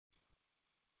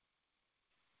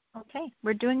Okay,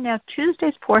 we're doing now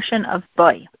Tuesday's portion of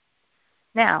Boy.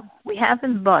 Now, we have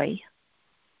in Boy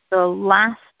the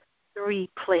last 3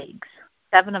 plagues.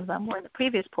 7 of them were in the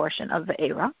previous portion of the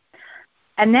Era.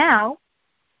 And now,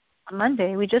 on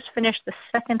Monday, we just finished the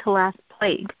second to last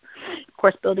plague. Of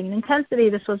course, building in intensity,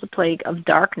 this was a plague of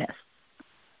darkness,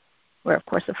 where, of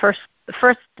course, the first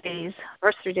 3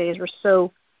 days were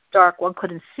so dark one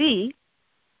couldn't see,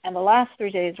 and the last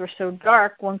 3 days were so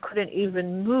dark one couldn't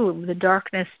even move. The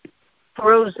darkness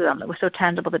froze them. It was so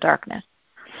tangible, the darkness.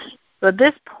 So at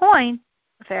this point,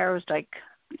 Pharaoh's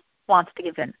wants to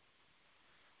give in.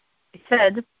 He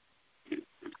said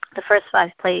the first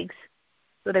 5 plagues,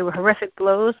 so they were horrific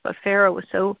blows, but Pharaoh was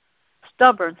so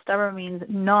stubborn. Stubborn means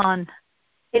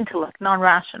non-intellect,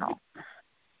 non-rational,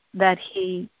 that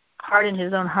he hardened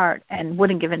his own heart and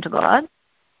wouldn't give in to God.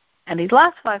 And these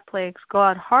last 5 plagues,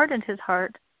 God hardened his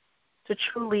heart to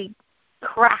truly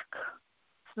crack,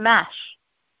 smash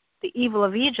the evil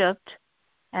of Egypt.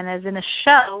 And as in a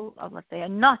shell, of let's say a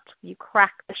nut, you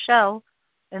crack the shell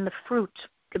and the fruit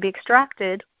could be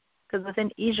extracted, because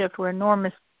within Egypt were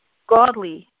enormous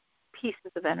godly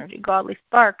pieces of energy, godly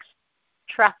sparks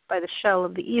trapped by the shell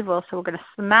of the evil. So we're going to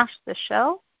smash the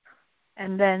shell,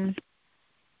 and then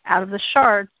out of the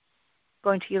shards,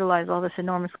 going to utilize all this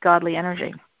enormous godly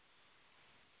energy.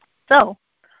 So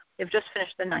they've just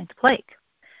finished the 9th plague.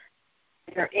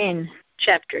 They're in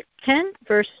chapter 10,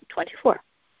 verse 24.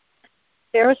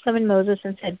 Pharaoh summoned Moses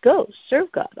and said, "Go,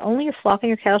 serve God. Only your flock and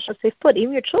your cattle shall stay put.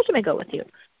 Even your children may go with you."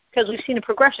 Because we've seen a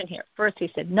progression here. First he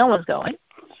said, no one's going.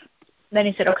 Then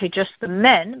he said, okay, just the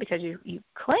men, because you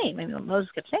claim, what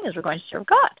Moses kept saying is we're going to serve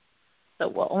God. So,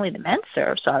 well, only the men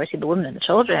serve, so obviously the women and the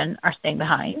children are staying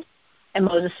behind. And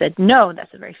Moses said, no,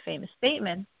 that's a very famous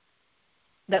statement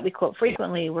that we quote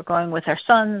frequently. We're going with our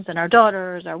sons and our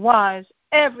daughters, our wives.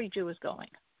 Every Jew is going.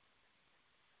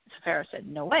 So Pharaoh said,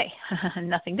 no way,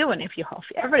 nothing doing. If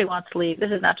everybody wants to leave,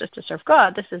 this is not just to serve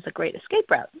God, this is a great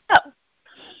escape route. No.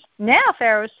 Now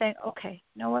Pharaoh is saying, okay,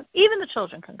 you know what? Even the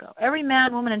children can go. Every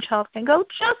man, woman, and child can go.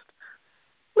 Just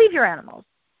leave your animals.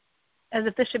 As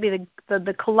if this should be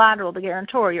the collateral, the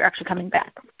guarantor, you're actually coming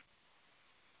back.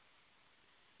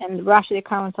 And Rashi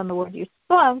comments on the word used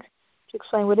to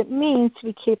explain what it means to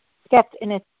be kept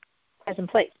in its present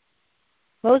place.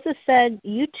 Moses said,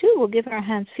 you too will give in our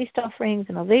hands feast offerings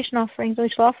and ovation offerings, and we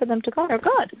shall offer them to God, our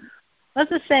God.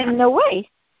 Moses is saying, no way.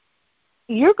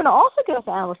 You're going to also give us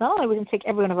animals. Not only are we going to take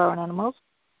every one of our own animals,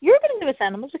 you're going to give us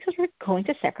animals because we're going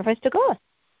to sacrifice to God.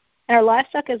 And our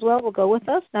livestock as well will go with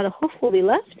us. Not a hoof will be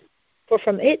left, for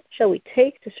from it shall we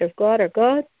take to serve God, our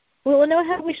God. We will know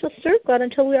how we shall serve God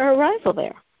until our arrival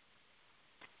there.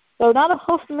 So not a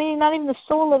hoof, meaning not even the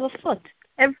sole of a foot.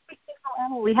 Every single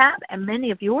animal we have, and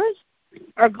many of yours,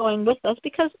 are going with us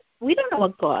because we don't know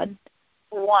what God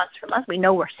wants from us. We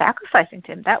know we're sacrificing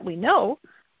to Him. That we know.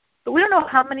 But we don't know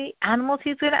how many animals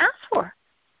He's going to ask for.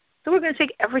 So we're going to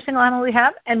take every single animal we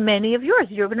have and many of yours.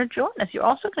 You're going to join us. You're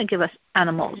also going to give us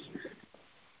animals.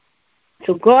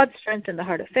 So God strengthened the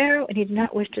heart of Pharaoh, and he did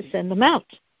not wish to send them out.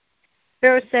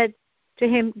 Pharaoh said to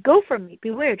him, go from me.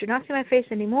 Beware, do not see my face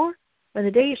anymore. When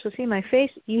the day you shall see my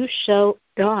face, you shall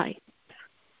die.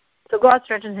 So God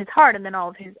strengthened his heart, and then all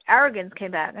of his arrogance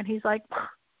came back. And he's like,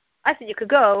 I said you could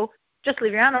go. Just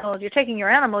leave your animals. You're taking your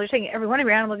animals. You're taking every one of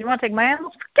your animals. You want to take my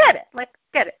animals? Forget it.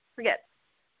 Forget it.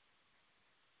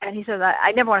 And he says,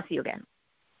 I never want to see you again.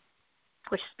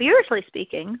 Which, spiritually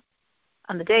speaking,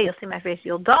 on the day you'll see my face,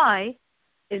 you'll die,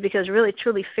 is because really,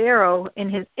 truly, Pharaoh, in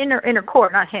his inner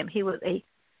core, not him, he was a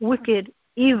wicked,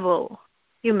 evil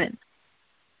human.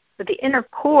 But the inner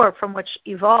core from which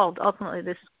evolved, ultimately,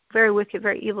 this very wicked,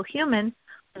 very evil human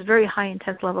was a very high,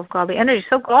 intense level of godly energy.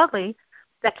 So godly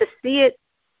that to see it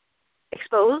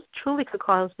exposed truly could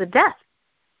cause the death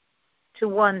to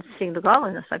one seeing the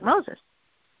godliness like Moses.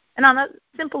 And on a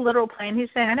simple literal plane, he's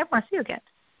saying, I never want to see you again.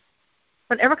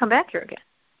 Don't ever come back here again.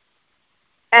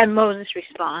 And Moses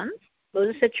responds,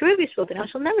 Moses said, true have you spoken, I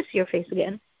shall never see your face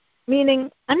again. Meaning,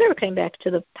 I never came back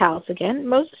to the palace again.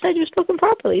 Moses said, you've spoken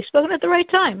properly. You've spoken at the right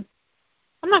time.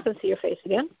 I'm not going to see your face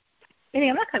again. Meaning,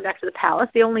 I'm not coming back to the palace.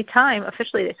 The only time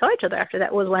officially they saw each other after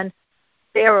that was when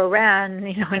Pharaoh ran,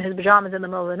 in his pajamas in the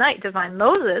middle of the night to find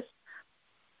Moses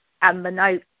on the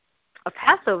night of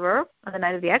Passover, on the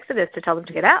night of the Exodus, to tell them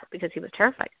to get out because he was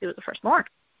terrified. He was the firstborn.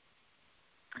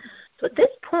 So at this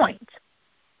point,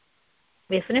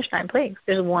 we have finished 9 plagues.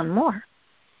 There's one more.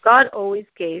 God always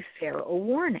gave Pharaoh a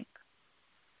warning.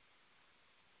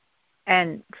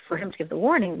 And for him to give the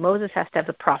warning, Moses has to have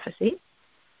the prophecy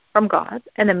from God,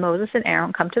 and then Moses and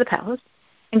Aaron come to the palace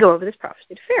and go over this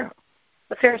prophecy to Pharaoh.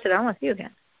 But Pharaoh said, I don't want to see you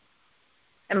again.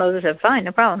 And Moses said, fine,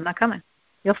 no problem, I'm not coming.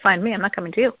 You'll find me, I'm not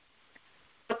coming to you.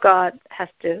 But God has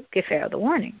to give Pharaoh the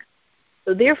warning.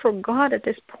 So therefore, God at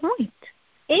this point,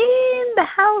 in the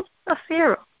house of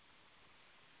Pharaoh,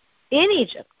 in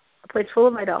Egypt, a place full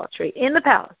of idolatry, in the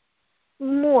palace,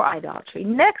 more idolatry,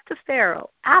 next to Pharaoh,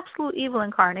 absolute evil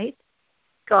incarnate,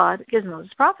 God gives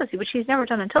Moses prophecy, which he's never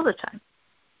done until this time.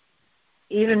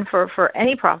 Even for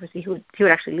any prophecy, he would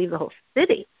actually leave the whole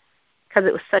city because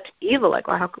it was such evil. Like,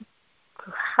 well,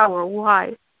 how or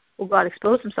why will God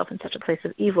expose himself in such a place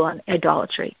of evil and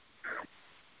idolatry?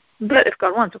 But if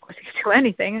God wants, of course, he can do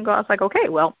anything. And God's like, okay,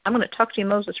 well, I'm going to talk to you,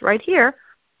 Moses, right here,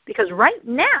 because right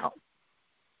now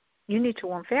you need to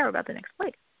warn Pharaoh about the next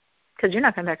plague, because you're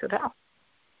not coming back to the palace.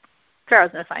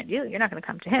 Pharaoh's going to find you. You're not going to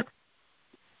come to him.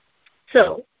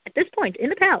 So at this point in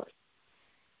the palace,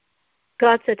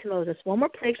 God said to Moses, one more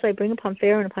plague shall I bring upon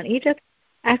Pharaoh and upon Egypt.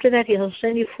 After that he shall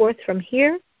send you forth from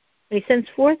here. When he sends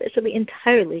forth, it shall be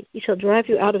entirely. He shall drive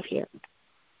you out of here.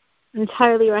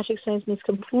 Entirely, Rashi explains, means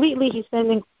completely. He's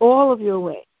sending all of you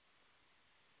away.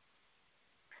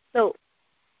 So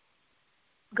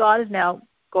God is now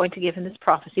going to give him this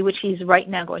prophecy, which he's right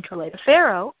now going to relay to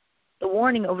Pharaoh, the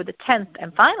warning over the 10th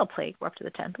and final plague. We're up to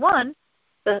the 10th one,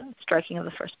 the striking of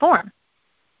the firstborn.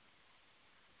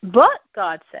 But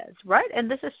God says, right, and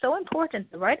this is so important,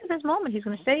 right at this moment he's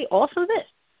going to say also this,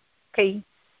 okay,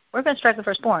 we're going to strike the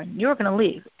firstborn, you're going to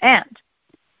leave, and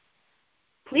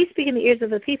please speak in the ears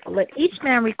of the people, let each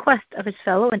man request of his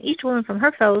fellow, and each woman from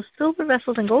her fellow, silver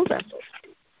vessels and gold vessels.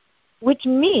 Which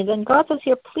means, and God says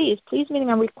here, please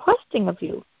meaning I'm requesting of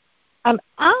you, I'm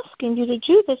asking you to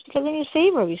do this because I need a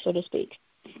favor of you, so to speak.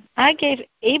 I gave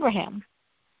Abraham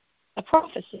a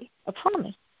prophecy, a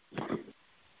promise.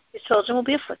 His children will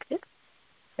be afflicted.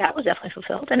 That was definitely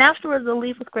fulfilled. And afterwards they'll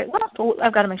leave with great wealth. But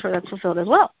I've got to make sure that's fulfilled as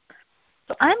well.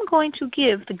 So I'm going to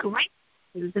give the great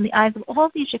news in the eyes of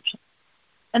all the Egyptians.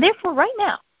 And therefore, right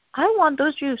now, I want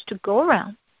those Jews to go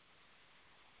around,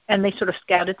 and they sort of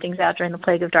scouted things out during the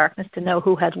plague of darkness to know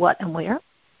who had what and where,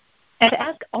 and to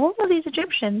ask all of these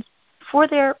Egyptians for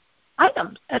their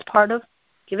items as part of,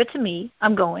 give it to me,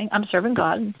 I'm going, I'm serving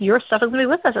God, and your stuff is going to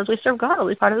be with us as we serve God. It'll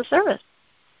be part of the service.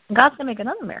 And God's going to make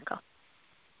another miracle,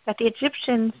 that the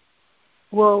Egyptians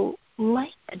will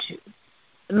like the Jews,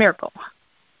 the miracle,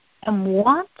 and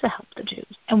want to help the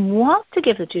Jews, and want to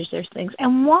give the Jews their things,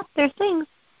 and want their things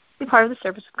to be part of the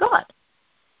service of God,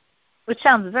 which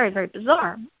sounds very, very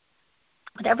bizarre.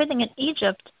 But everything in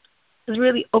Egypt is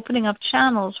really opening up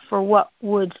channels for what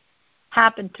would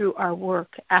happen through our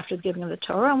work after the giving of the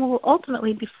Torah, and will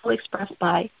ultimately be fully expressed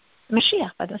by the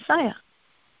Mashiach, by the Messiah.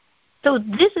 So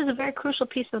this is a very crucial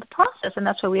piece of the process, and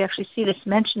that's why we actually see this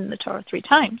mentioned in the Torah 3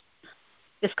 times,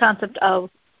 this concept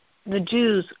of the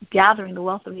Jews gathering the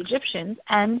wealth of the Egyptians,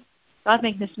 and God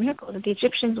making this miracle that the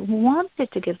Egyptians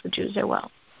wanted to give the Jews their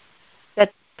wealth,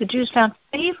 that the Jews found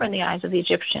favor in the eyes of the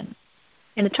Egyptians.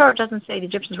 And the Torah doesn't say the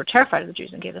Egyptians were terrified of the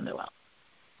Jews and gave them their wealth.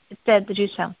 It said the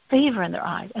Jews found favor in their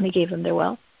eyes, and they gave them their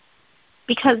wealth,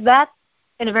 because that's,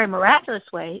 in a very miraculous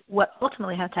way, what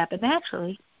ultimately has to happen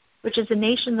naturally, which is the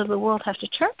nations of the world have to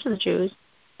turn to the Jews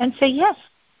and say, yes,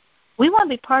 we want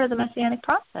to be part of the Messianic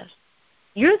process.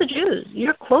 You're the Jews.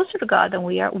 You're closer to God than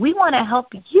we are. We want to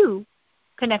help you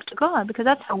connect to God, because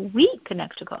that's how we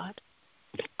connect to God.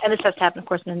 And this has to happen, of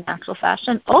course, in a natural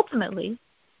fashion. Ultimately,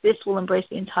 this will embrace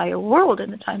the entire world in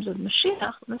the times of the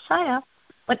Mashiach, the Messiah,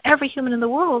 when every human in the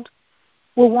world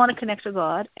will want to connect to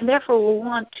God, and therefore will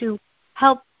want to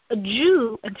help a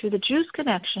Jew, and through the Jew's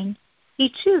connection,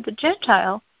 he too, the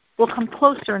Gentile, will come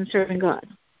closer in serving God.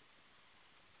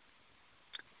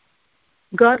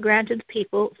 God granted the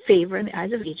people favor in the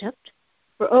eyes of Egypt.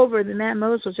 Moreover, the man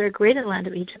Moses was very great in the land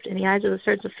of Egypt, in the eyes of the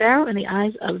servants of Pharaoh, and in the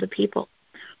eyes of the people.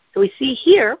 So we see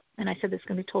here, and I said this is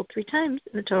going to be told 3 times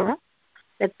in the Torah,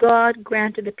 that God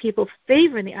granted the people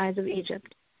favor in the eyes of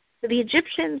Egypt. So the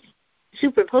Egyptians,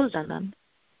 superimposed on them,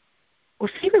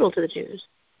 were favorable to the Jews,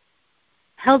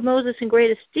 held Moses in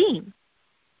great esteem,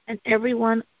 and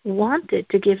everyone wanted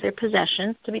to give their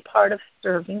possessions to be part of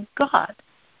serving God.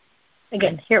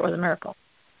 Again, here it was a miracle.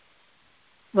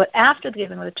 But after the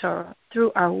giving of the Torah,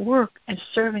 through our work and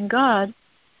serving God,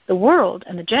 the world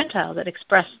and the Gentiles that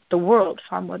express the world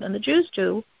far more than the Jews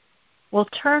do will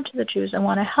turn to the Jews and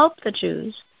want to help the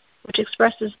Jews, which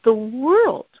expresses the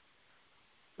world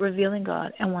revealing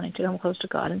God and wanting to come close to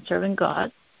God and serving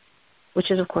God, which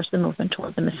is, of course, the movement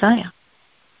toward the Messiah.